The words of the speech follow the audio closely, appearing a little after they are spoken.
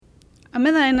I'm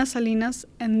Elena Salinas,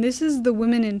 and this is the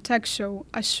Women in Tech Show,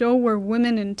 a show where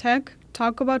women in tech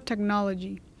talk about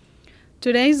technology.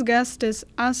 Today's guest is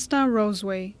Asta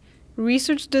Roseway,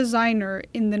 research designer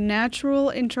in the Natural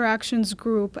Interactions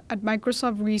group at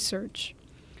Microsoft Research.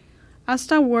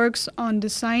 Asta works on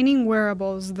designing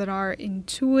wearables that are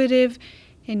intuitive,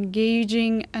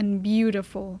 engaging, and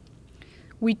beautiful.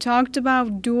 We talked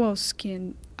about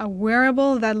DuoSkin, a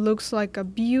wearable that looks like a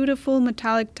beautiful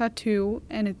metallic tattoo,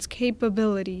 and its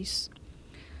capabilities.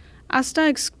 Asta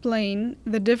explained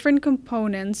the different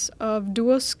components of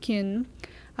DuoSkin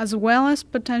as well as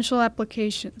potential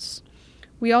applications.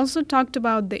 We also talked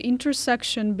about the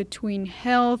intersection between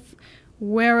health,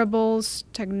 wearables,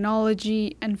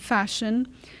 technology, and fashion,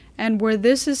 and where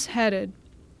this is headed.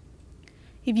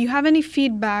 If you have any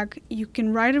feedback, you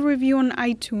can write a review on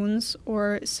iTunes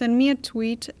or send me a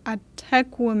tweet at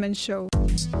Tech Women Show.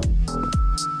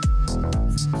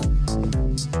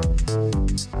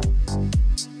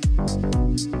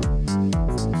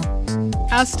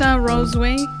 Asta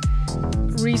Roseway,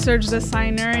 research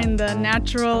designer in the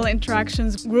Natural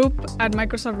Interactions group at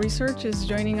Microsoft Research, is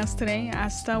joining us today.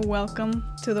 Asta, welcome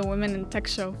to the Women in Tech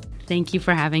Show. Thank you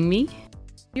for having me.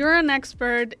 You're an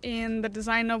expert in the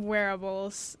design of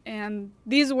wearables, and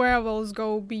these wearables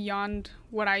go beyond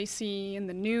what I see in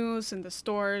the news, in the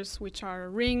stores, which are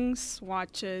rings,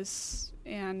 watches,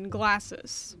 and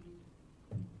glasses.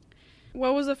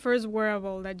 What was the first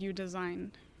wearable that you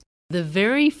designed? The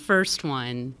very first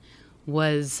one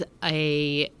was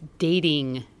it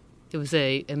was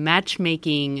a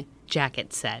matchmaking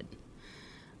jacket set.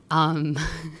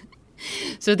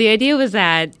 So the idea was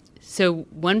that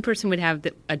one person would have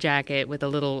a jacket with a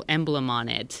little emblem on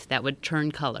it that would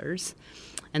turn colors,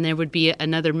 and there would be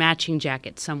another matching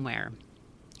jacket somewhere.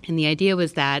 And the idea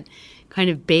was that kind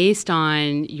of based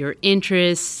on your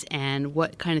interests and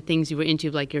what kind of things you were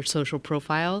into, like your social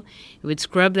profile, it would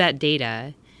scrub that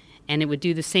data, and it would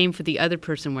do the same for the other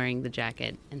person wearing the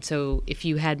jacket. And so if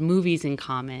you had movies in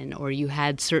common or you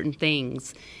had certain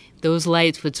things, those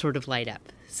lights would sort of light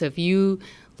up. So if you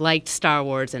liked Star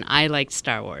Wars and I liked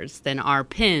Star Wars, then our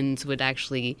pins would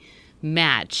actually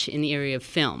match in the area of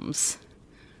films,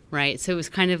 right? So it was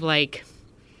kind of like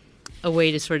a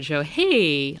way to sort of show,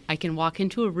 hey, I can walk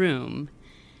into a room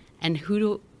and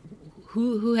who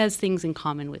has things in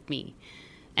common with me?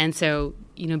 And so,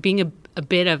 being a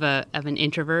bit of an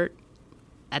introvert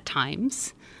at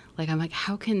times, like I'm like,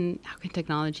 how can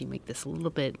technology make this a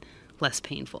little bit less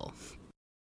painful?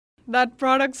 That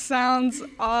product sounds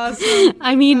awesome.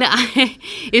 I mean,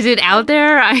 is it out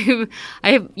there? I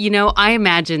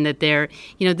imagine that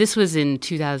this was in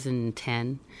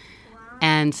 2010. Wow.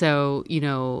 And so,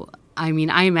 I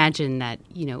imagine that,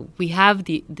 we have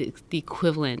the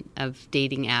equivalent of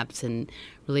dating apps and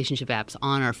relationship apps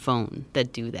on our phone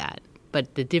that do that.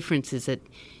 But the difference is that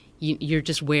you're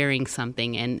just wearing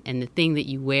something, and the thing that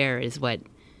you wear is what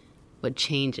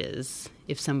changes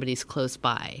if somebody's close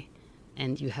by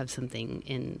and you have something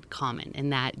in common,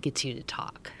 and that gets you to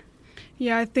talk.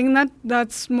 Yeah, I think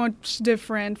that's much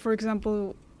different. For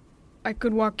example, I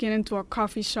could walk into a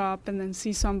coffee shop and then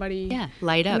see somebody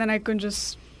light up, and then I could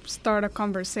just start a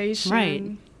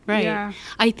conversation. Right. Yeah.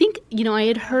 I think I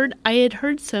had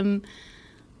heard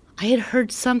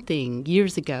something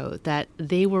years ago that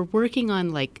they were working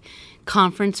on like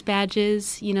conference badges.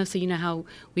 So how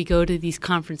we go to these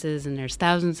conferences and there's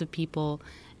thousands of people.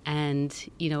 And,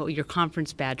 your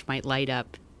conference badge might light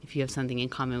up if you have something in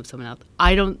common with someone else.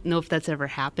 I don't know if that's ever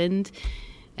happened.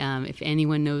 If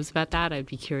anyone knows about that, I'd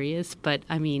be curious. But,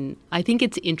 I think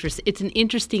it's an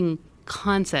interesting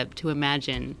concept to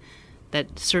imagine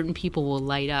that certain people will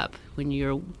light up when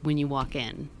you walk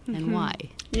in, and why.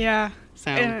 Yeah. So.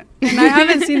 And I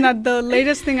haven't seen that. The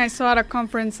latest thing I saw at a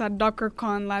conference at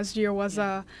DockerCon last year was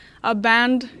a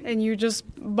band, and you just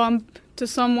bump to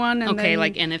someone. And then,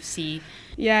 like NFC.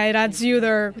 Yeah, it adds you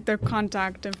their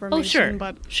contact information. Oh, sure.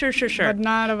 But Sure.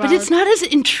 But it's not as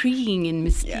intriguing and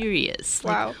mysterious.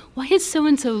 Yeah. Like, why is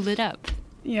so-and-so lit up?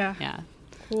 Yeah. Yeah.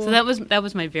 Cool. So that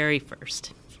was my very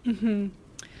first. Mm-hmm.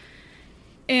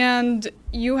 And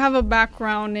you have a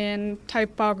background in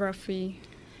typography.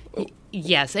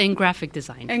 Yes, and graphic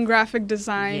design.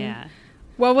 Yeah.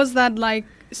 What was that like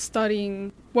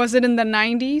studying? Was it in the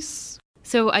 90s?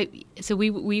 So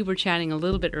we were chatting a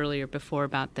little bit earlier before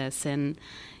about this, and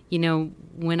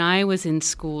when I was in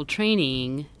school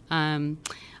training,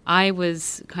 I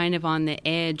was kind of on the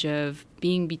edge of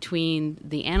being between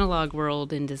the analog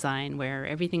world in design, where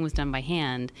everything was done by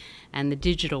hand, and the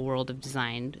digital world of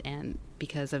design, and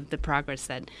because of the progress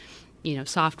that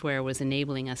software was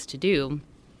enabling us to do.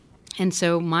 And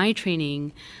so my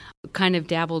training kind of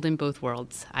dabbled in both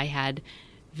worlds. I had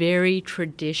very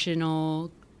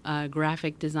traditional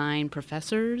graphic design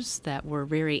professors that were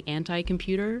very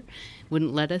anti-computer,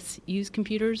 wouldn't let us use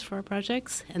computers for our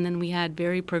projects. And then we had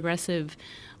very progressive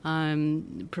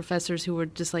professors who were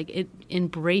just like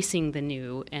embracing the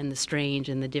new and the strange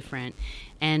and the different,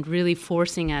 and really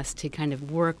forcing us to kind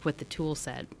of work with the tool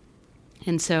set.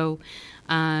 And so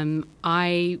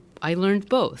I learned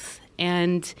both.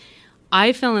 And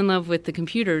I fell in love with the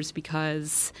computers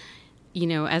because,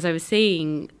 as I was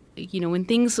saying, when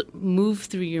things move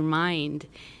through your mind,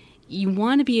 you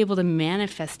want to be able to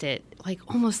manifest it like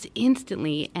almost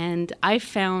instantly. And I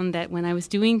found that when I was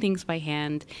doing things by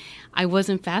hand, I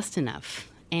wasn't fast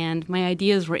enough, and my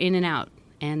ideas were in and out,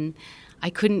 and I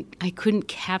couldn't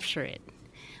capture it.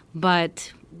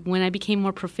 But when I became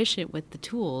more proficient with the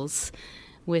tools,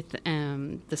 with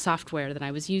the software that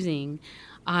I was using,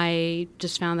 I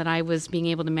just found that I was being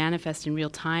able to manifest in real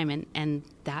time, and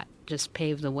that just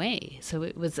paved the way.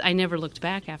 So I never looked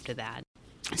back after that.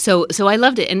 So I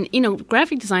loved it. And,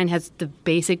 graphic design has the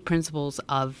basic principles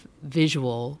of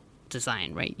visual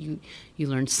design, right? You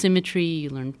learn symmetry, you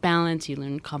learn balance, you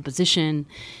learn composition,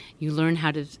 you learn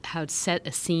how to set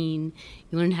a scene,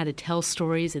 you learn how to tell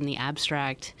stories in the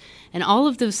abstract. And all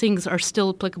of those things are still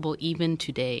applicable even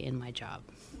today in my job.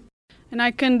 And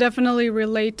I can definitely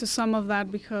relate to some of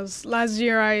that because last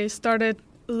year I started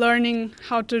learning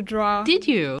how to draw. Did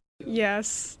you?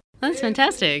 Yes. That's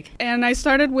fantastic. And I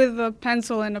started with a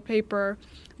pencil and a paper.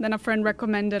 Then a friend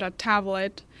recommended a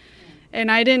tablet. And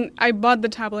I bought the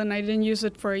tablet and I didn't use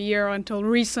it for a year until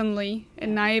recently.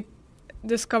 And I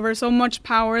discovered so much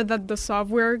power that the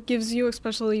software gives you,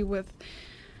 especially with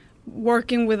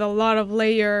working with a lot of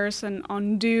layers and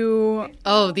undo.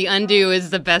 Oh, the undo is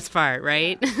the best part,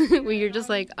 right? Where you're just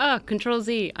like, Control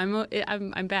Z,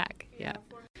 I'm back. Yeah.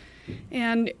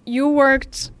 And you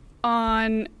worked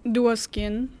on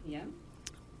DuoSkin, yeah,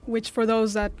 which for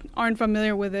those that aren't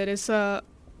familiar with it, is a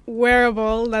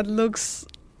wearable that looks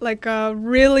like a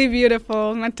really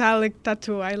beautiful metallic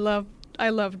tattoo. I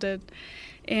loved it.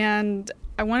 And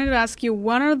I wanted to ask you,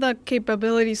 what are the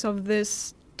capabilities of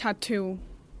this tattoo?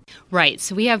 Right.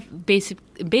 So we have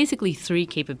basically three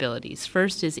capabilities.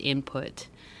 First is input.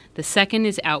 The second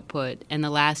is output. And the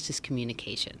last is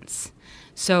communications.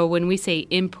 So when we say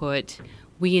input,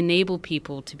 we enable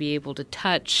people to be able to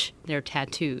touch their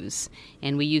tattoos.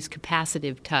 And we use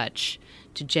capacitive touch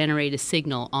to generate a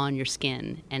signal on your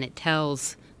skin. And it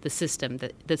tells the system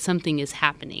that something is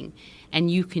happening. And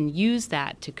you can use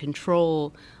that to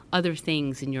control other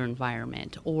things in your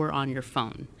environment or on your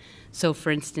phone. So,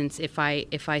 for instance, if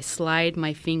I slide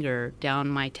my finger down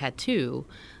my tattoo,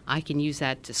 I can use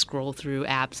that to scroll through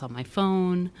apps on my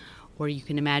phone, or you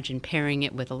can imagine pairing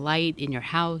it with a light in your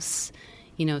house.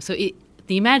 So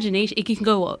the imagination, it can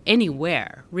go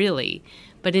anywhere, really.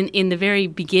 But in the very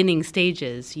beginning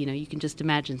stages, you can just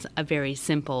imagine a very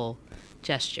simple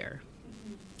gesture.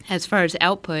 As far as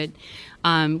output,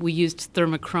 we used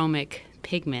thermochromic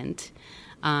pigment.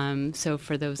 So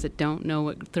for those that don't know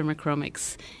what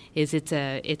thermochromics is, it's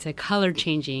a color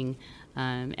changing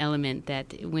element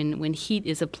that when heat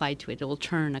is applied to it, it will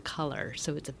turn a color.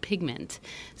 So it's a pigment.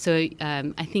 So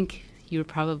I think you were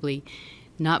probably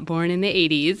not born in the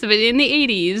 80s, but in the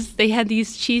 80s they had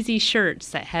these cheesy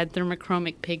shirts that had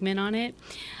thermochromic pigment on it,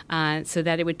 so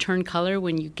that it would turn color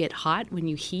when you get hot, when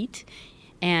you heat.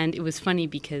 And it was funny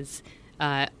because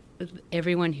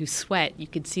everyone who sweat, you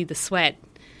could see the sweat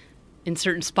in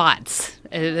certain spots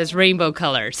as rainbow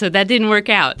color. So that didn't work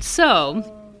out.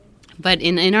 But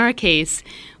in our case,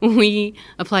 we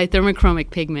apply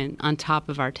thermochromic pigment on top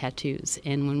of our tattoos.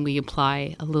 And when we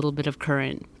apply a little bit of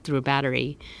current through a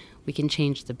battery, we can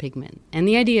change the pigment. And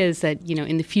the idea is that,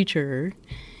 in the future,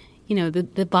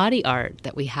 the body art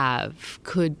that we have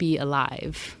could be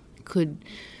alive, could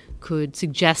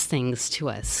suggest things to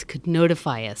us, could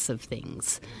notify us of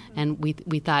things. And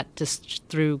we thought just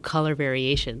through color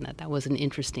variation that was an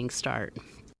interesting start.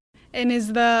 And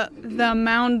is the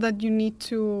amount that you need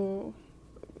the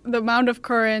amount of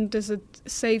current, is it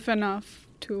safe enough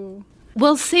to...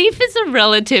 Well, safe is a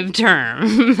relative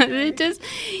term.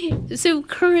 So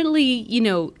currently,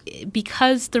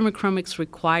 because thermochromics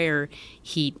require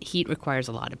heat requires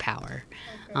a lot of power.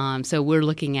 Okay. So we're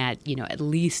looking at, at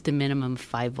least a minimum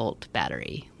 5-volt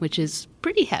battery, which is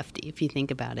pretty hefty if you think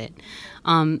about it.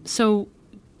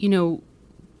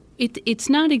 It's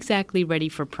not exactly ready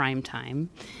for prime time.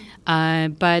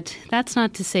 But that's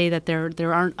not to say that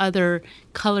there aren't other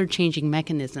color-changing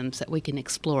mechanisms that we can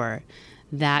explore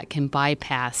that can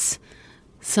bypass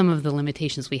some of the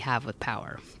limitations we have with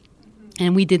power.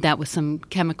 And we did that with some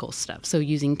chemical stuff, so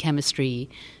using chemistry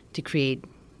to create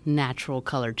natural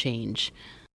color change.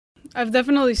 I've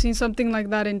definitely seen something like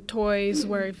that in toys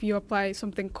where if you apply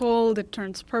something cold, it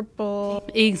turns purple.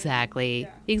 Exactly.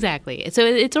 So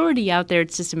it's already out there.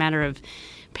 It's just a matter of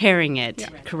pairing it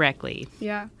correctly.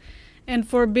 Yeah. And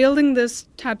for building this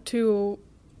tattoo,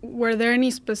 were there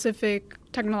any specific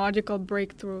technological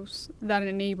breakthroughs that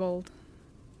enabled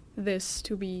this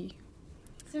to be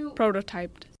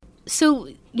prototyped? So,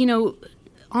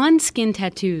 on-skin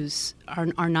tattoos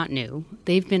are not new.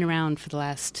 They've been around for the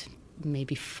last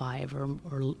maybe 5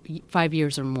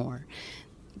 years or more.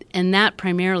 And that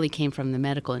primarily came from the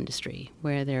medical industry,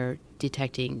 where they're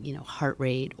detecting, heart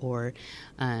rate or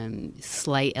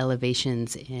slight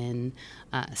elevations in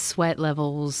sweat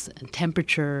levels and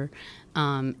temperature.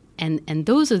 And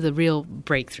those are the real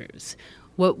breakthroughs.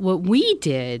 What we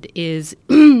did is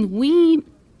we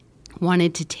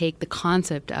wanted to take the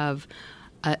concept of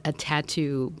a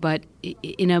tattoo, but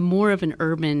in a more of an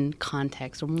urban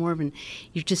context, or more of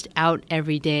you're just out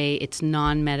every day, it's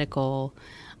non-medical.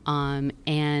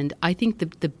 And I think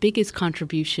the biggest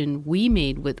contribution we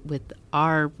made with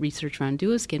our research around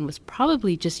DuoSkin was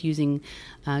probably just using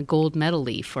gold metal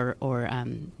leaf or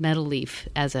metal leaf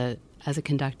as a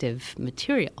conductive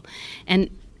material.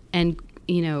 And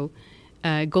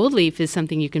gold leaf is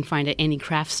something you can find at any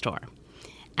craft store.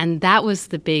 And that was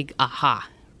the big aha,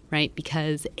 right?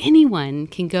 Because anyone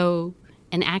can go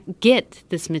and get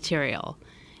this material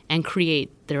and create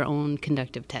their own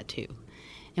conductive tattoo.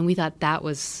 And we thought that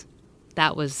was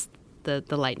the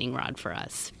lightning rod for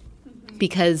us. Mm-hmm.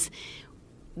 Because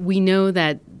we know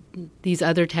that these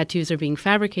other tattoos are being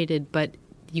fabricated, but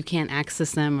you can't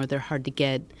access them or they're hard to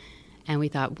get. And we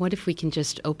thought, what if we can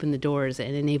just open the doors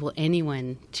and enable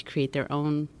anyone to create their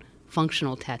own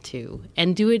functional tattoo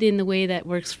and do it in the way that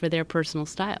works for their personal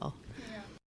style?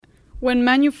 When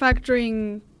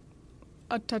manufacturing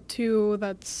a tattoo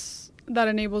that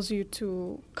enables you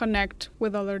to connect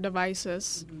with other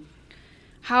devices,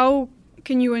 how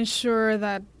can you ensure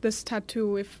that this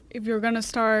tattoo, if you're going to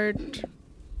start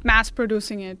mass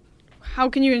producing it, how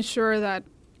can you ensure that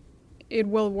it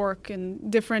will work in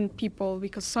different people?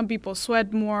 Because some people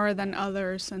sweat more than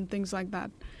others and things like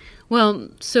that. Well,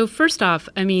 so first off,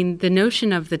 the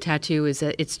notion of the tattoo is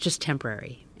that it's just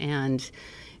temporary. And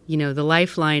the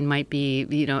lifeline might be,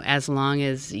 as long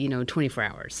as, 24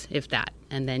 hours, if that.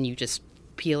 And then you just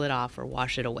peel it off or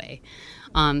wash it away.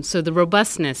 So the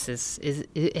robustness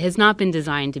has not been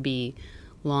designed to be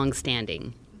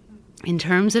long-standing. In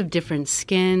terms of different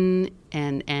skin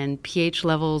and pH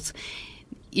levels,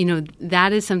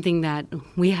 that is something that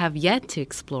we have yet to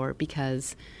explore,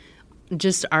 because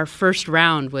just our first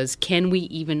round was, can we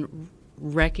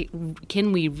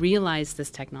realize this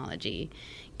technology?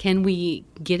 Can we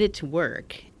get it to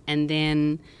work? And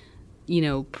then,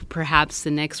 perhaps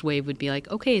the next wave would be like,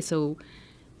 okay, so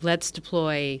let's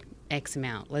deploy X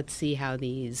amount. Let's see how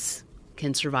these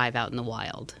can survive out in the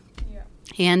wild. Yeah.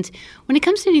 And when it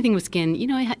comes to anything with skin,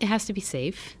 it has to be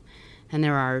safe. And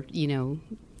there are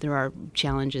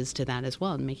challenges to that as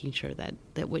well, in making sure that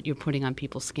what you're putting on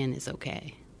people's skin is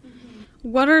okay. Mm-hmm.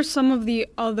 What are some of the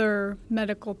other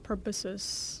medical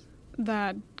purposes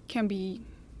that can be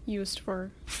used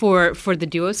for the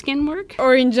DuoSkin work,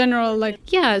 or in general?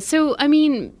 So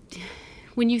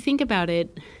when you think about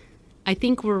it, I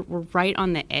think we're right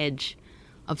on the edge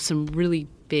of some really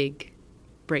big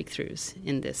breakthroughs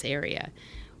in this area,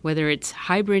 whether it's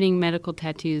hybriding medical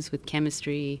tattoos with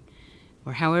chemistry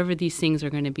or however these things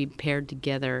are going to be paired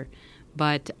together.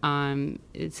 But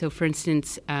so for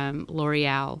instance,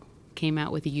 L'Oreal came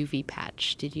out with a UV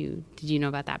patch. Did you know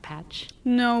about that patch?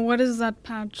 No, what is that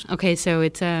patch? Okay, so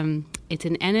it's an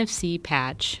NFC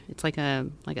patch. It's like a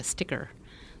sticker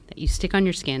that you stick on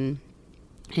your skin,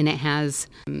 and it has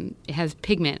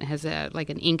pigment. It has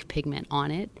an ink pigment on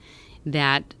it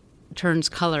that turns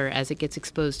color as it gets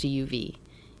exposed to UV,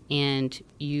 and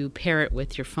you pair it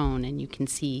with your phone, and you can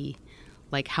see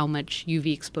how much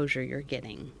UV exposure you're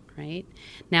getting. Right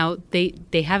now, they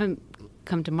haven't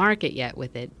come to market yet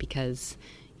with it, because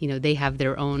they have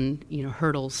their own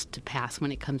hurdles to pass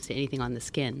when it comes to anything on the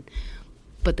skin.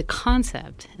 But the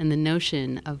concept and the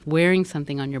notion of wearing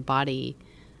something on your body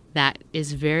that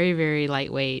is very, very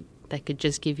lightweight, that could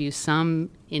just give you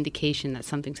some indication that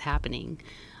something's happening,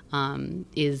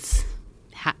 is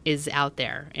out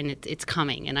there, and it's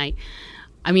coming. And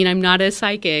I'm not a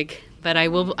psychic, but I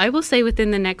will say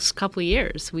within the next couple of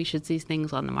years we should see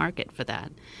things on the market for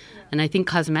that. Yeah. And I think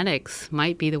cosmetics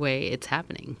might be the way it's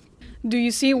happening. Do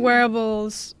you see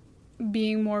wearables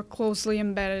being more closely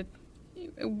embedded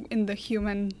in the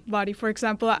human body? For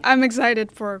example, I'm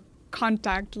excited for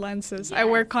contact lenses. Yes. I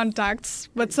wear contacts,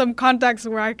 but some contacts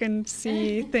where I can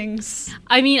see things.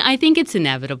 I mean, I think it's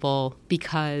inevitable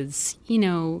because,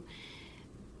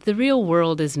 the real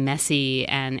world is messy,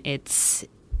 and it's,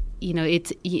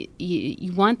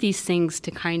 you want these things to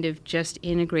kind of just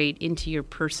integrate into your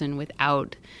person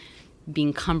without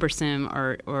being cumbersome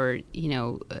or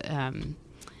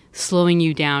slowing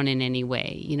you down in any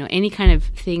way. Any kind of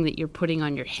thing that you're putting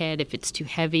on your head, if it's too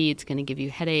heavy, it's going to give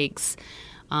you headaches.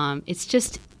 It's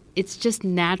just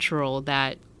natural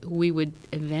that we would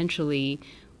eventually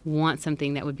want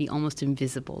something that would be almost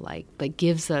invisible, but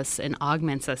gives us and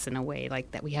augments us in a way,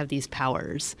 like that we have these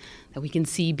powers that we can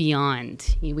see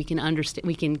beyond. We can understand,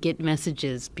 we can get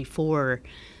messages before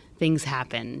things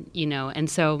happen, and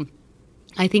so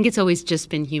I think it's always just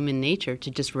been human nature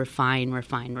to just refine.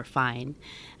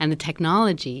 And the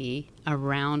technology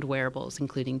around wearables,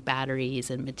 including batteries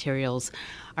and materials,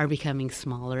 are becoming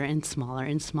smaller and smaller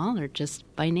and smaller just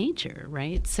by nature,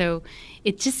 right? So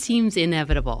it just seems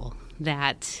inevitable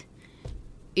that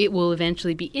it will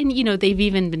eventually be. And, they've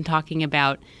even been talking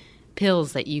about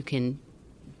pills that you can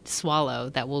swallow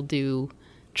that will do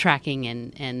tracking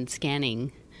and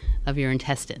scanning of your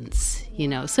intestines,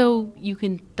 so you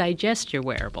can digest your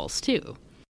wearables too.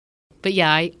 But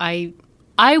yeah,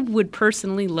 I would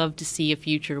personally love to see a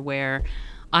future where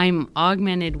I'm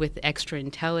augmented with extra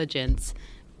intelligence,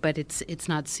 but it's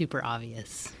not super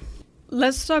obvious.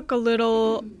 Let's talk a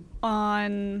little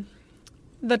on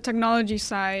the technology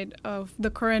side of the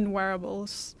current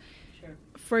wearables. Sure.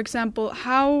 For example,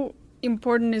 how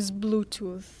important is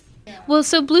Bluetooth? Well,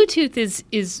 so Bluetooth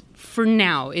is for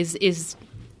now is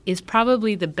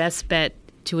probably the best bet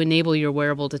to enable your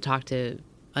wearable to talk to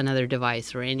another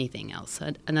device or anything else,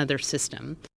 another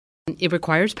system. It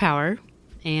requires power,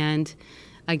 and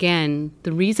again,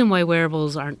 the reason why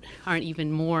wearables aren't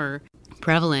even more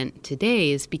prevalent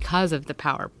today is because of the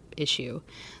power issue.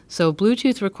 So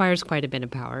Bluetooth requires quite a bit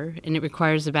of power, and it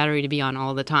requires the battery to be on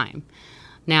all the time.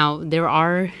 Now, there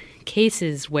are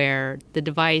cases where the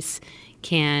device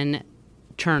can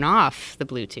turn off the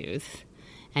Bluetooth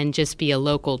and just be a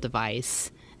local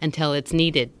device until it's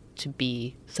needed to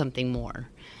be something more.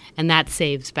 And that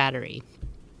saves battery.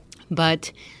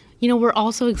 But, we're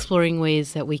also exploring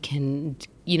ways that we can,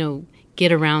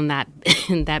 get around that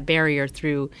that barrier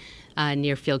through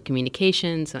near-field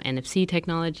communication, so NFC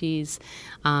technologies.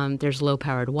 There's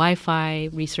low-powered Wi-Fi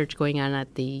research going on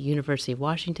at the University of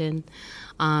Washington.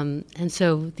 And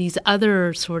so these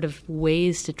other sort of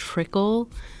ways to trickle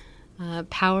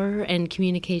power and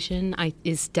communication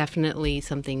is definitely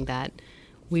something that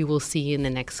we will see in the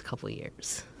next couple of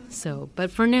years. So,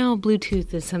 but for now,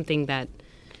 Bluetooth is something that,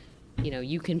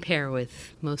 you can pair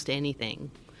with most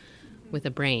anything with a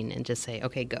brain and just say,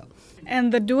 okay, go.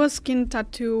 And the DuoSkin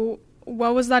tattoo,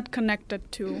 what was that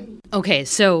connected to? Okay,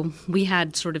 so we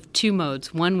had sort of two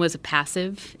modes. One was a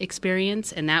passive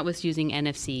experience, and that was using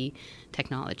NFC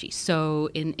technology. So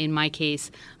in my case,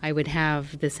 I would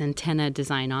have this antenna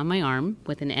design on my arm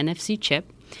with an NFC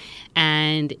chip,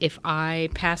 and if I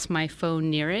pass my phone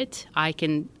near it, I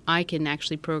can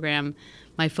actually program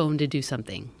my phone to do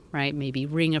something, right? Maybe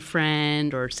ring a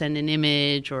friend or send an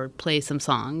image or play some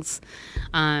songs.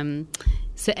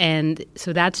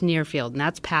 So that's near field, and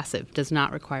that's passive, does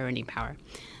not require any power.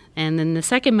 And then the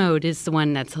second mode is the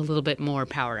one that's a little bit more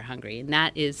power hungry, and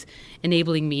that is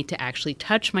enabling me to actually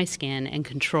touch my skin and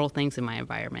control things in my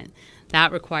environment.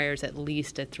 That requires at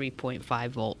least a 3.5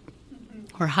 volt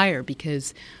or higher,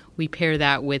 because we pair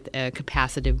that with a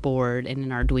capacitive board and an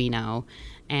Arduino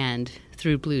and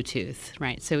through Bluetooth,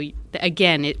 right? So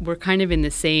again, we're kind of in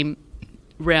the same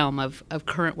realm of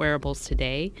current wearables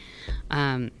today.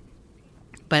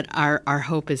 But our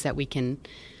hope is that we can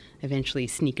eventually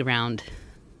sneak around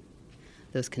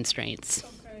those constraints,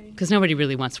 because nobody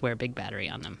really wants to wear a big battery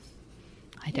on them.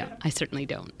 I don't. Yeah. I certainly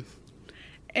don't.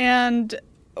 And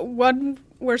what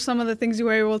were some of the things you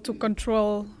were able to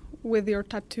control with your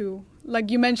tattoo?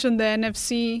 Like you mentioned the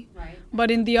NFC, right.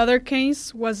 But in the other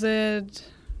case, was it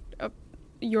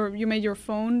you made your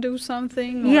phone do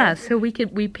something? Or? Yeah, so we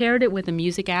paired it with a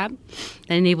music app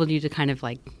that enabled you to kind of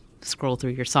like scroll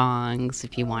through your songs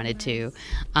if you wanted to.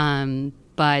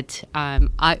 But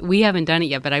we haven't done it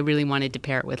yet, but I really wanted to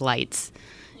pair it with lights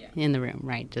in the room,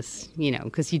 right? Just,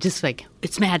 because you just like,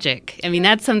 it's magic. I mean,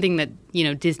 that's something that,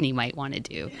 Disney might want to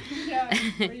do. Yeah.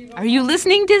 Are you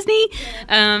listening, Disney?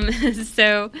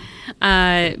 Yeah.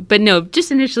 But no,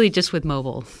 just initially just with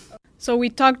mobile. So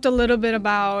we talked a little bit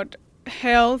about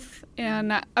health,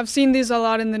 and I've seen this a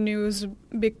lot in the news,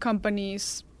 big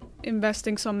companies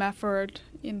investing some effort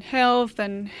in health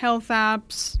and health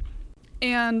apps.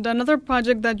 And another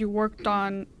project that you worked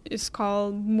on, is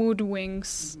called mood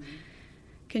wings.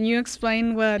 Can you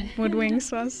explain what mood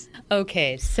wings was?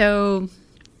 Okay, so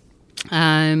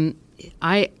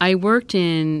I worked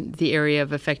in the area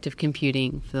of affective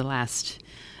computing for the last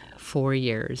 4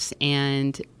 years,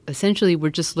 and essentially we're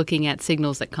just looking at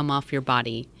signals that come off your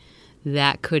body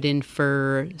that could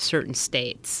infer certain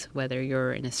states, whether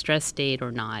you're in a stress state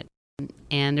or not.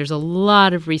 And there's a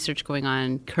lot of research going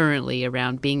on currently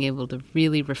around being able to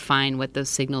really refine what those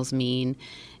signals mean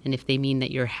and if they mean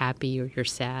that you're happy or you're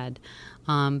sad.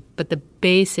 But the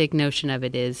basic notion of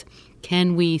it is,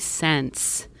 can we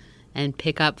sense and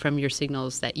pick up from your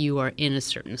signals that you are in a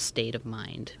certain state of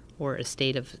mind or a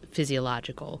state of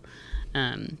physiological?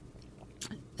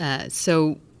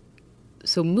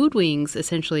 So mood wings,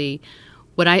 essentially,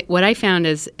 what I found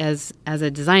as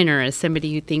a designer, as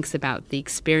somebody who thinks about the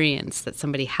experience that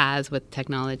somebody has with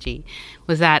technology,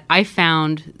 was that I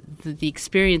found the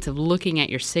experience of looking at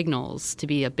your signals to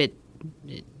be a bit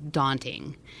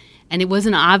daunting. And it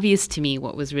wasn't obvious to me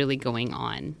what was really going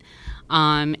on.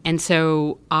 And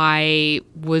so I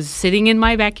was sitting in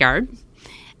my backyard,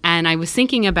 and I was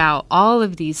thinking about all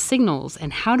of these signals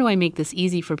and how do I make this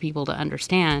easy for people to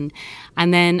understand?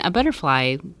 And then a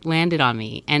butterfly landed on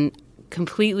me and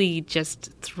completely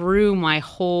just threw my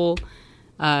whole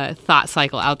thought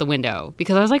cycle out the window,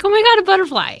 because I was like, oh my God, a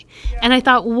butterfly. Yeah. And I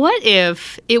thought, what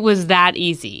if it was that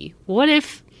easy? What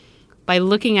if by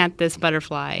looking at this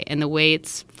butterfly and the way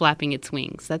it's flapping its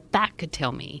wings, that could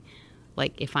tell me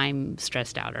like if I'm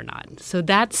stressed out or not? So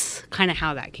that's kind of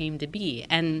how that came to be.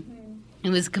 And it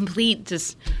was complete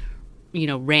just,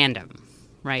 random,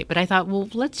 right? But I thought, well,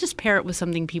 let's just pair it with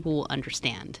something people will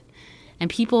understand. And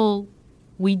people,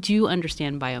 we do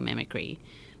understand biomimicry.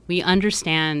 We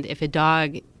understand if a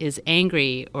dog is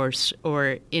angry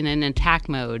or in an attack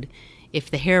mode. If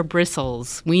the hair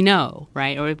bristles, we know,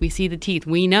 right? Or if we see the teeth,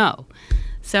 we know.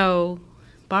 So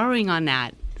borrowing on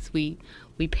that, we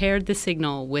paired the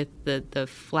signal with the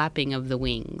flapping of the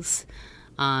wings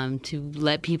to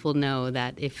let people know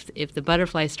that if the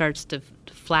butterfly starts to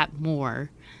flap more,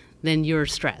 then you're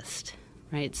stressed,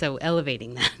 right? So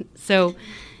elevating that. So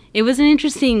it was an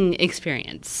interesting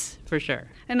experience, for sure.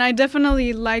 And I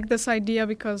definitely like this idea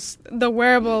because the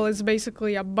wearable is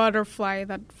basically a butterfly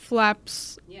that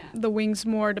flaps the wings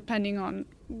more depending on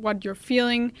what you're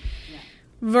feeling,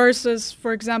 versus,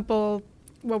 for example,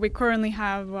 what we currently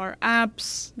have are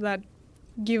apps that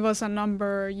give us a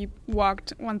number. You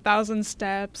walked 1,000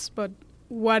 steps, but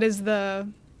what is the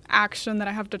action that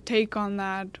I have to take on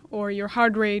that? Or your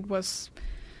heart rate was,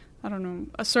 I don't know,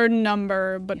 a certain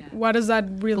number, but what does that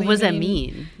really mean? What does that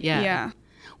mean? Yeah.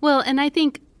 Well, and I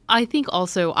think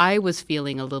also I was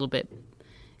feeling a little bit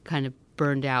kind of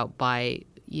burned out by,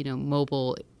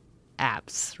 mobile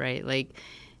apps, right? Like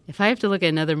if I have to look at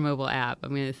another mobile app,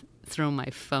 I'm going to throw my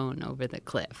phone over the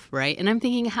cliff, right? And I'm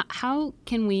thinking, how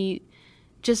can we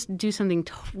just do something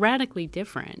radically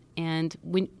different? And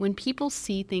when people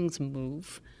see things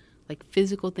move, like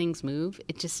physical things move,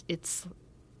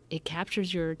 it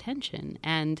captures your attention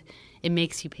and it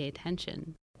makes you pay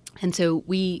attention. And so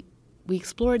we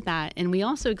explored that, and we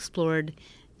also explored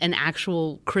an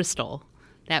actual crystal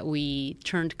that we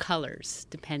turned colors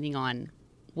depending on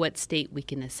what state we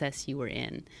can assess you were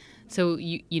in. So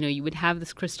you would have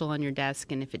this crystal on your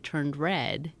desk, and if it turned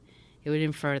red, it would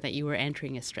infer that you were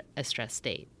entering a stress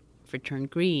state. If it turned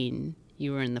green,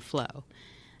 you were in the flow.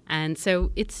 And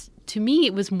so to me,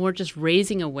 it was more just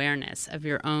raising awareness of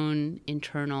your own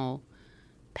internal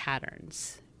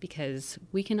patterns, because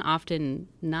we can often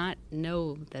not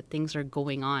know that things are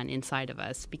going on inside of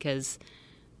us because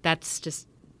that's just,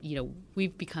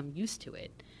 we've become used to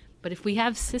it. But if we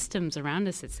have systems around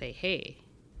us that say, hey,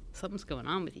 something's going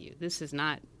on with you, this is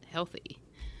not healthy,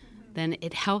 then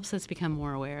it helps us become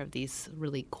more aware of these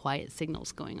really quiet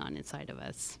signals going on inside of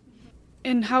us.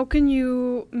 And how can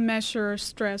you measure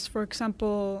stress? For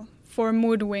example, for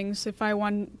mood wings, if I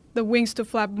want the wings to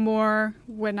flap more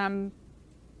when I'm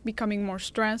becoming more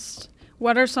stressed,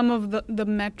 what are some of the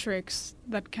metrics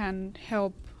that can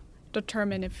help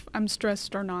determine if I'm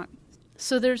stressed or not?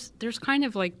 So there's kind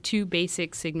of like two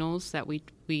basic signals that we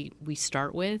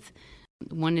start with.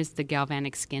 One is the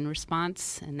galvanic skin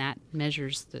response, and that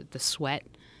measures the sweat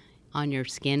on your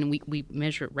skin. We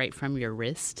measure it right from your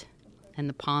wrist and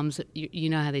the palms. You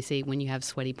know how they say when you have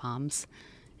sweaty palms,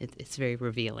 it's very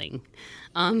revealing.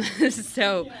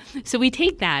 So we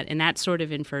take that, and that sort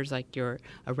of infers like your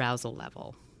arousal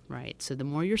level, right? So the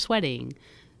more you're sweating,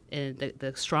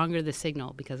 the stronger the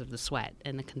signal because of the sweat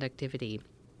and the conductivity,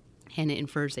 and it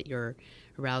infers that your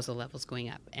arousal level is going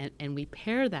up. And we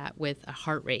pair that with a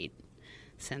heart rate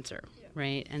sensor,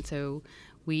 right? And so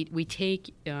we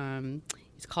take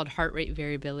It's called heart rate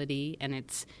variability, and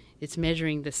it's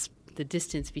measuring the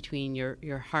distance between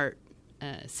your heart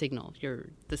signal,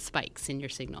 the spikes in your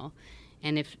signal.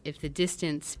 And if the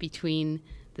distance between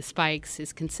the spikes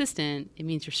is consistent, it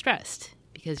means you're stressed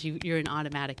because you're in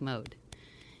automatic mode.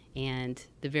 And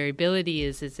the variability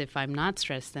is if I'm not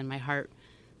stressed, then my heart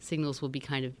signals will be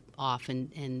kind of off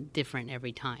and different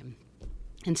every time.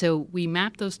 And so we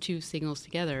map those two signals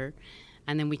together,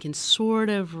 and then we can sort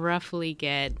of roughly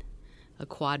get a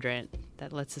quadrant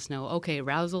that lets us know, okay,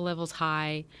 arousal level's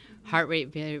high, heart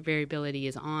rate variability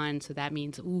is on, so that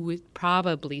means, it's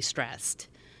probably stressed.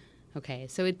 Okay,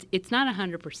 so it's not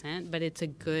 100%, but it's a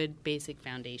good basic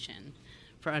foundation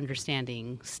for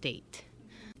understanding state.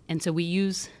 And so we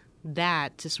use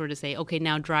that to sort of say, okay,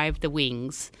 now drive the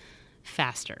wings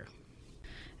faster.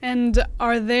 And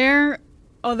are there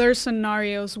other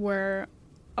scenarios where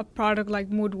a product like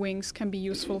Mood Wings can be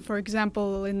useful, for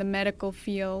example, in the medical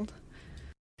field?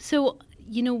 So,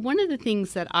 one of the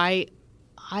things that I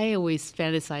always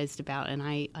fantasized about and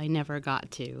I never got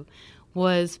to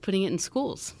was putting it in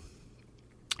schools.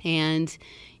 And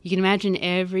you can imagine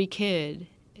every kid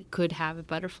could have a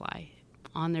butterfly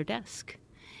on their desk.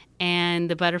 And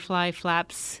the butterfly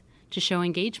flaps to show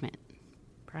engagement,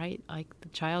 right? Like the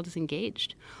child is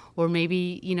engaged. Or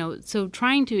maybe, so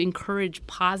trying to encourage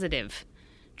positive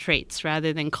traits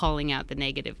rather than calling out the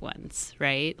negative ones,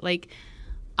 right? Like,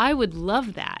 I would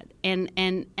love that.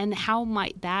 And how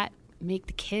might that make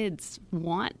the kids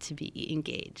want to be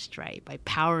engaged, right? By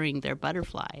powering their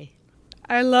butterfly.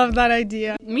 I love that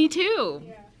idea. Me too.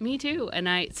 Yeah. Me too.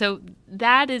 And so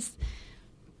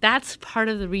that's part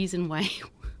of the reason why,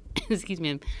 excuse me,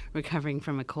 I'm recovering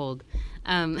from a cold.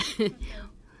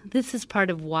 This is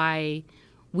part of why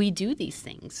we do these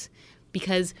things,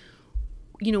 because,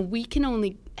 we can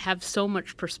only have so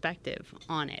much perspective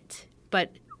on it,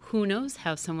 but who knows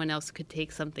how someone else could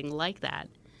take something like that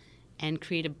and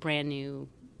create a brand new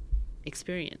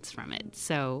experience from it.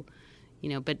 So,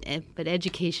 but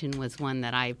education was one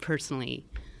that I personally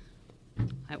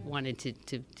wanted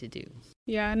to do.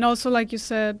 Yeah, and also, like you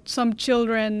said, some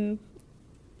children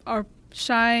are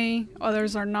shy,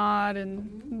 others are not,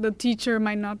 and the teacher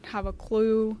might not have a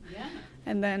clue. Yeah.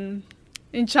 And then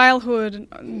in childhood,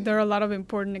 there are a lot of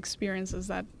important experiences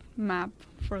that map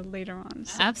for later on.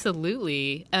 So.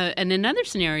 Absolutely. And another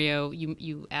scenario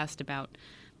you asked about,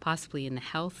 possibly in the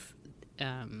health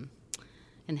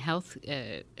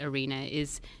arena,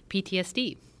 is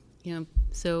PTSD.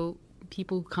 So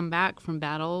people come back from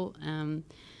battle and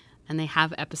they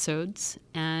have episodes,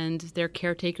 and their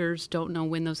caretakers don't know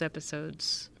when those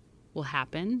episodes will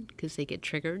happen because they get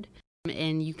triggered.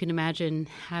 And you can imagine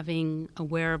having a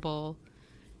wearable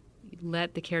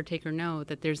let the caretaker know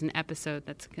that there's an episode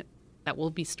that will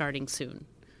be starting soon,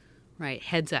 right?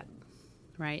 Heads up,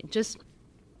 right? Just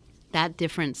that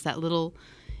difference, that little,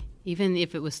 even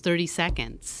if it was 30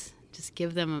 seconds, just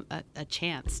give them a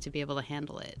chance to be able to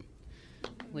handle it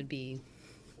would be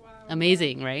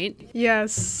amazing, right?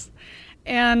 Yes.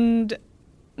 And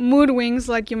Mood Wings,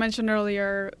 like you mentioned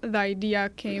earlier, the idea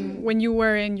came when you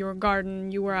were in your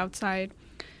garden, you were outside.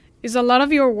 Is a lot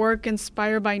of your work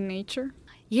inspired by nature?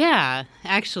 Yeah,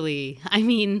 actually. I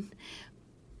mean,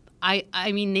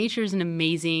 nature is an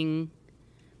amazing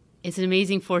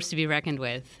force to be reckoned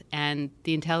with, and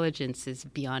the intelligence is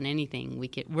beyond anything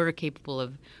we're capable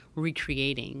of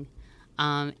recreating.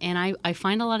 And I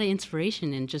find a lot of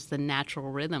inspiration in just the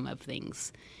natural rhythm of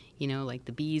things. Like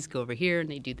the bees go over here and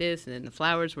they do this, and then the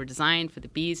flowers were designed for the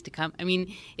bees to come. I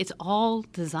mean, it's all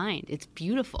designed. It's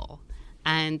beautiful.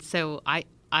 And so I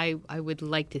would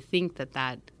like to think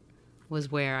that was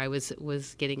where I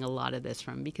was getting a lot of this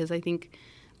from, because I think,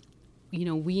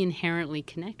 we inherently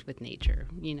connect with nature,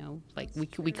 like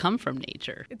we come from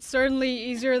nature. It's certainly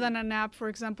easier than a nap. For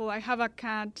example, I have a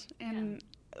cat, and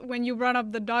when you brought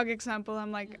up the dog example,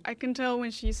 I'm like, I can tell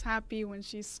when she's happy, when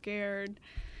she's scared,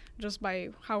 just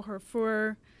by how her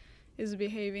fur is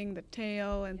behaving, the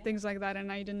tail and things like that,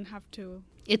 and I didn't have to.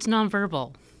 It's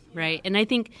nonverbal, right? And I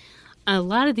think a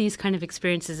lot of these kind of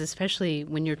experiences, especially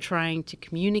when you're trying to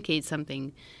communicate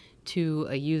something to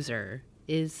a user,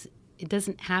 it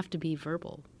doesn't have to be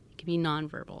verbal. It can be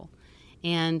nonverbal.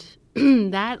 And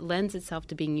that lends itself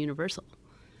to being universal,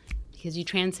 because you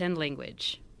transcend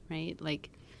language, right?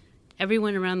 Like,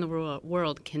 everyone around the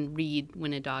world can read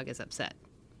when a dog is upset.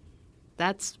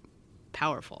 That's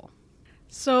powerful.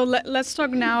 So let's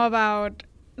talk now about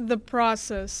the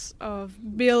process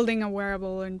of building a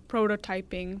wearable and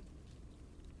prototyping.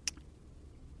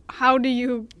 How do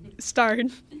you start?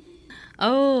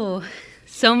 Oh,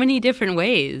 so many different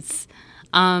ways.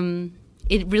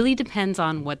 It really depends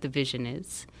on what the vision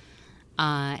is.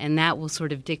 And that will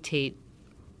sort of dictate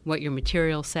what your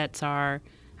material sets are,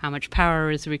 how much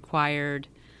power is required,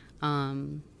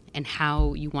 and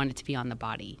how you want it to be on the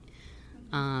body.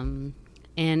 And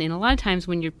in a lot of times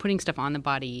when you're putting stuff on the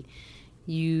body,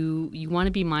 you want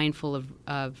to be mindful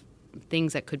of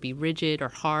things that could be rigid or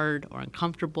hard or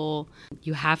uncomfortable.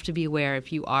 You have to be aware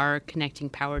if you are connecting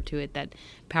power to it that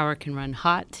power can run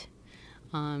hot.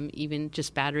 Even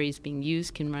just batteries being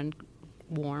used can run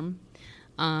warm.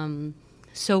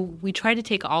 So we try to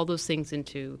take all those things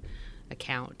into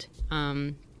account.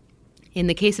 In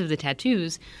the case of the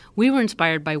tattoos, we were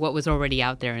inspired by what was already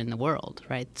out there in the world,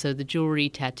 right? So the jewelry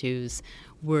tattoos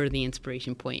were the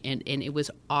inspiration point, and it was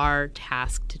our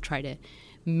task to try to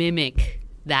mimic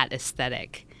that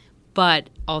aesthetic, but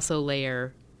also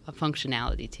layer a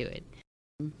functionality to it.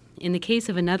 In the case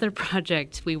of another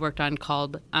project we worked on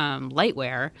called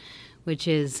Lightwear, which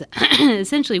is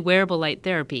essentially wearable light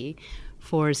therapy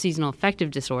for seasonal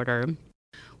affective disorder,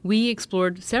 we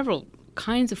explored several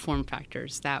kinds of form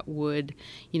factors that would,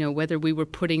 whether we were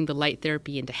putting the light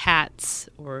therapy into hats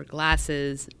or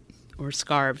glasses or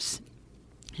scarves,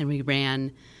 and we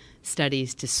ran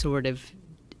studies to sort of,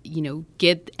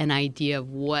 get an idea of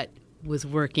what was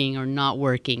working or not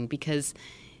working, because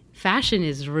fashion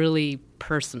is really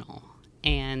personal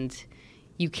and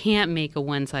you can't make a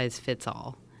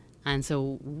one-size-fits-all. And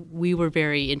so we were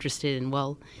very interested in,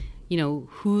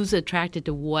 who's attracted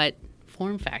to what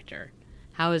form factor?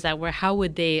 How is that? How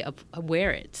would they wear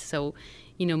it? So,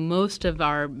 most of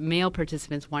our male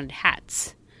participants wanted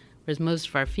hats, whereas most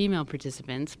of our female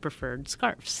participants preferred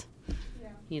scarves.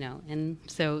 Yeah. And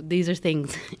so these are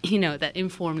things, that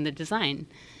inform the design.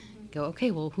 Go,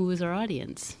 okay, well, who is our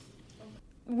audience?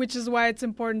 Which is why it's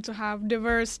important to have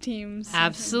diverse teams.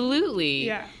 Absolutely.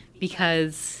 Yeah.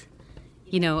 Because,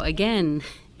 again,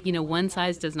 one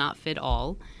size does not fit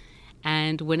all.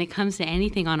 And when it comes to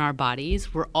anything on our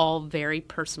bodies, we're all very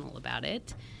personal about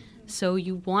it. So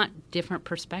you want different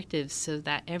perspectives so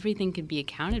that everything can be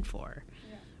accounted for,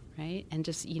 right? And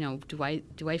just, do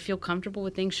I feel comfortable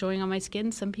with things showing on my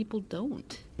skin? Some people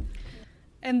don't.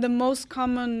 And the most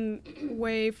common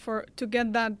way to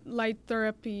get that light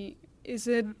therapy, is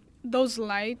it those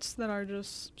lights that are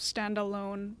just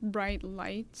standalone bright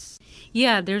lights?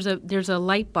 Yeah, there's a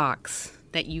light box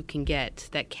that you can get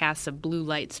that casts a blue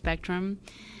light spectrum.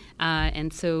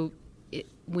 And so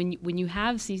when you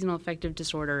have seasonal affective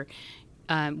disorder,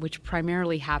 which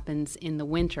primarily happens in the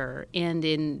winter and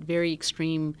in very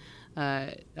extreme,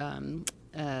 I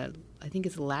think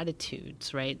it's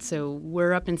latitudes, right? So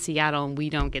we're up in Seattle and we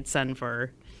don't get sun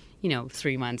for,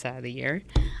 3 months out of the year.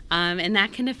 And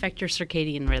that can affect your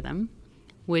circadian rhythm,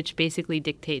 which basically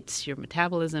dictates your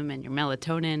metabolism and your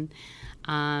melatonin.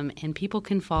 And people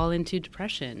can fall into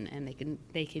depression, and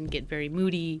they can get very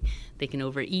moody, they can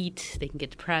overeat, they can get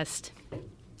depressed.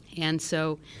 And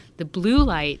so the blue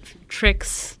light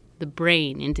tricks the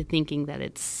brain into thinking that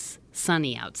it's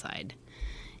sunny outside.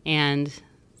 And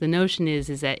the notion is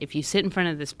that if you sit in front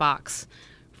of this box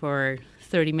for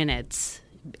 30 minutes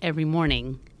every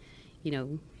morning,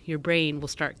 your brain will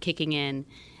start kicking in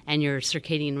and your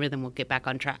circadian rhythm will get back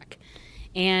on track.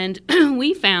 And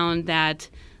we found that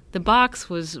the box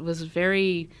was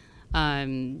very,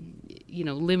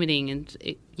 limiting, and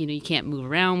you can't move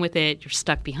around with it. You're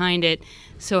stuck behind it.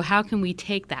 So how can we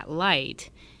take that light,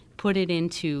 put it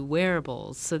into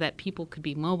wearables so that people could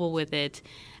be mobile with it,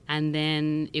 and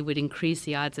then it would increase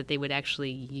the odds that they would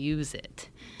actually use it.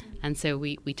 And so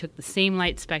we took the same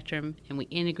light spectrum and we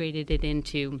integrated it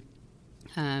into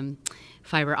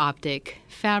fiber optic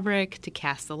fabric to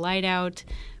cast the light out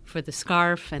for the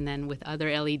scarf, and then with other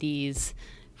LEDs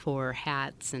for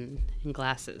hats and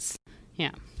glasses.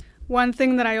 Yeah. One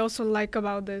thing that I also like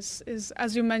about this is,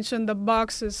 as you mentioned, the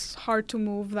box is hard to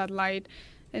move, that light.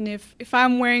 And if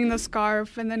I'm wearing the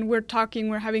scarf and then we're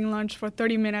having lunch for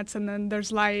 30 minutes and then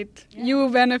there's light, you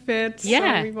benefit.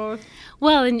 Yeah. So we both.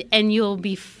 Well, and you'll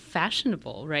be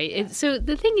fashionable, right? Yeah. So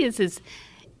the thing is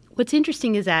what's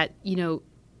interesting is that,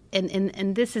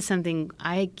 and this is something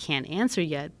I can't answer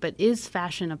yet, but is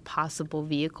fashion a possible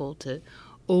vehicle to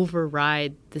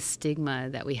override the stigma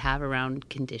that we have around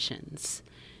conditions,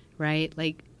 right?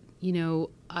 Like,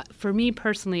 for me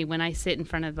personally, when I sit in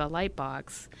front of a light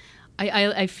box,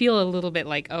 I feel a little bit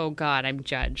like, oh God, I'm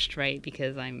judged, right?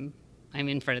 Because I'm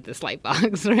in front of this light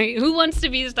box, right? Who wants to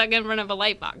be stuck in front of a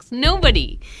light box?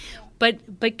 Nobody.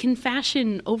 But can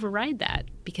fashion override that?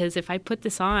 Because if I put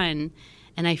this on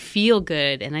and I feel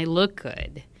good and I look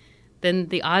good, then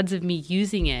the odds of me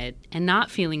using it and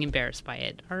not feeling embarrassed by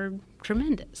it are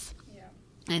tremendous. Yeah.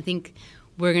 I think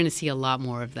we're going to see a lot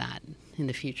more of that in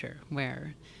the future,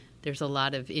 where there's a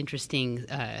lot of interesting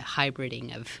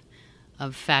hybriding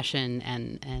of fashion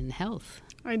and health.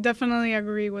 I definitely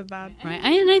agree with that. Right,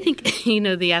 and I think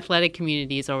the athletic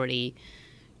community is already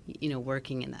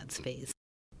working in that space.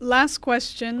 Last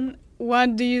question: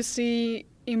 what do you see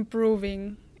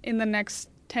improving in the next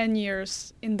 10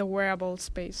 years in the wearable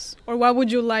space, or what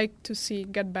would you like to see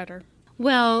get better?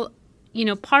 Well,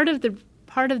 part of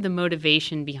the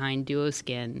motivation behind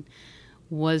DuoSkin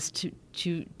was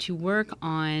to work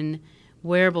on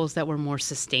wearables that were more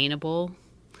sustainable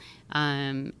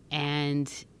and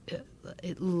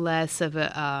less of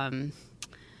a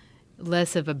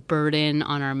burden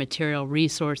on our material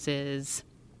resources.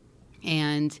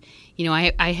 And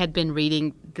I had been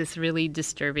reading this really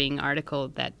disturbing article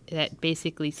that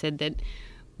basically said that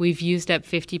we've used up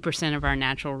 50% of our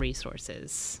natural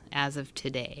resources as of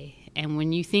today. And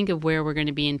when you think of where we're going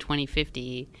to be in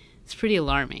 2050, it's pretty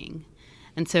alarming.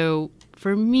 And so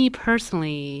for me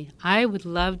personally, I would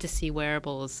love to see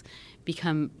wearables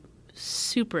become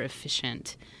super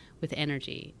efficient with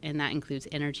energy, and that includes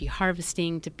energy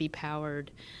harvesting to be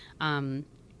powered.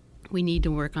 We need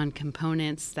to work on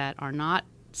components that are not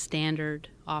standard,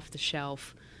 off the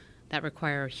shelf, that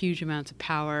require huge amounts of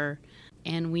power.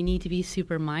 And we need to be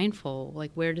super mindful,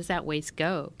 like, where does that waste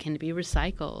go? Can it be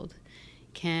recycled?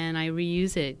 Can I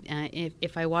reuse it?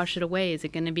 If I wash it away, is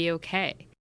it going to be okay?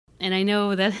 And I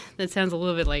know that sounds a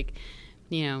little bit like,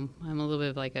 I'm a little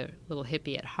bit like a little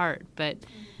hippie at heart, but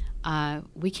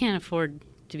we can't afford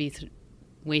to be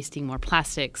wasting more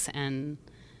plastics and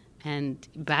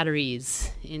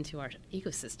batteries into our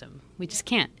ecosystem. We just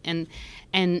can't. And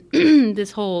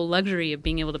this whole luxury of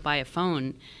being able to buy a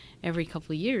phone every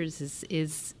couple of years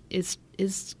is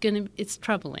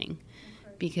troubling,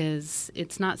 because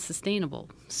it's not sustainable.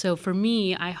 So for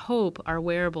me, I hope our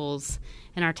wearables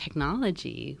and our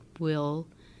technology will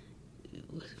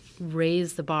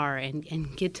raise the bar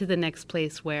and get to the next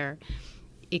place where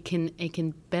it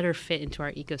can better fit into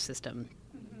our ecosystem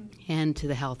and to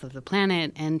the health of the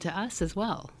planet and to us as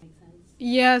well.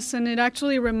 Yes, and it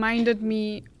actually reminded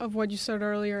me of what you said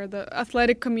earlier. The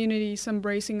athletic community is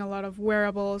embracing a lot of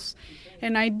wearables.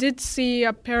 And I did see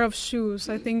a pair of shoes,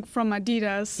 I think from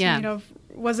Adidas, made of,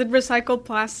 was it recycled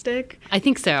plastic? I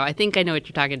think so. I think I know what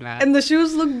you're talking about. And the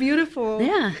shoes look beautiful.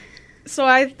 Yeah. So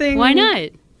I think... Why not?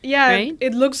 Yeah, right?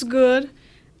 It looks good.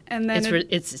 And then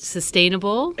it's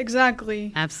sustainable.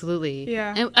 Exactly. Absolutely.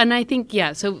 Yeah. And I think,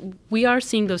 so we are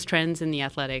seeing those trends in the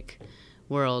athletic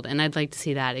world, and I'd like to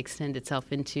see that extend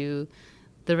itself into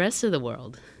the rest of the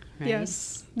world. Right?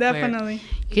 Yes, definitely.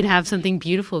 Where you can have something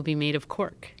beautiful be made of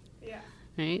cork. Yeah.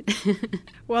 Right?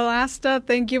 Well, Asta,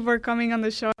 thank you for coming on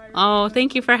the show. Oh,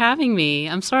 thank you for having me.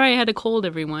 I'm sorry I had a cold,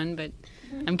 everyone, but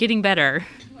I'm getting better.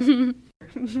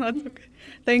 That's okay.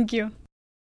 Thank you.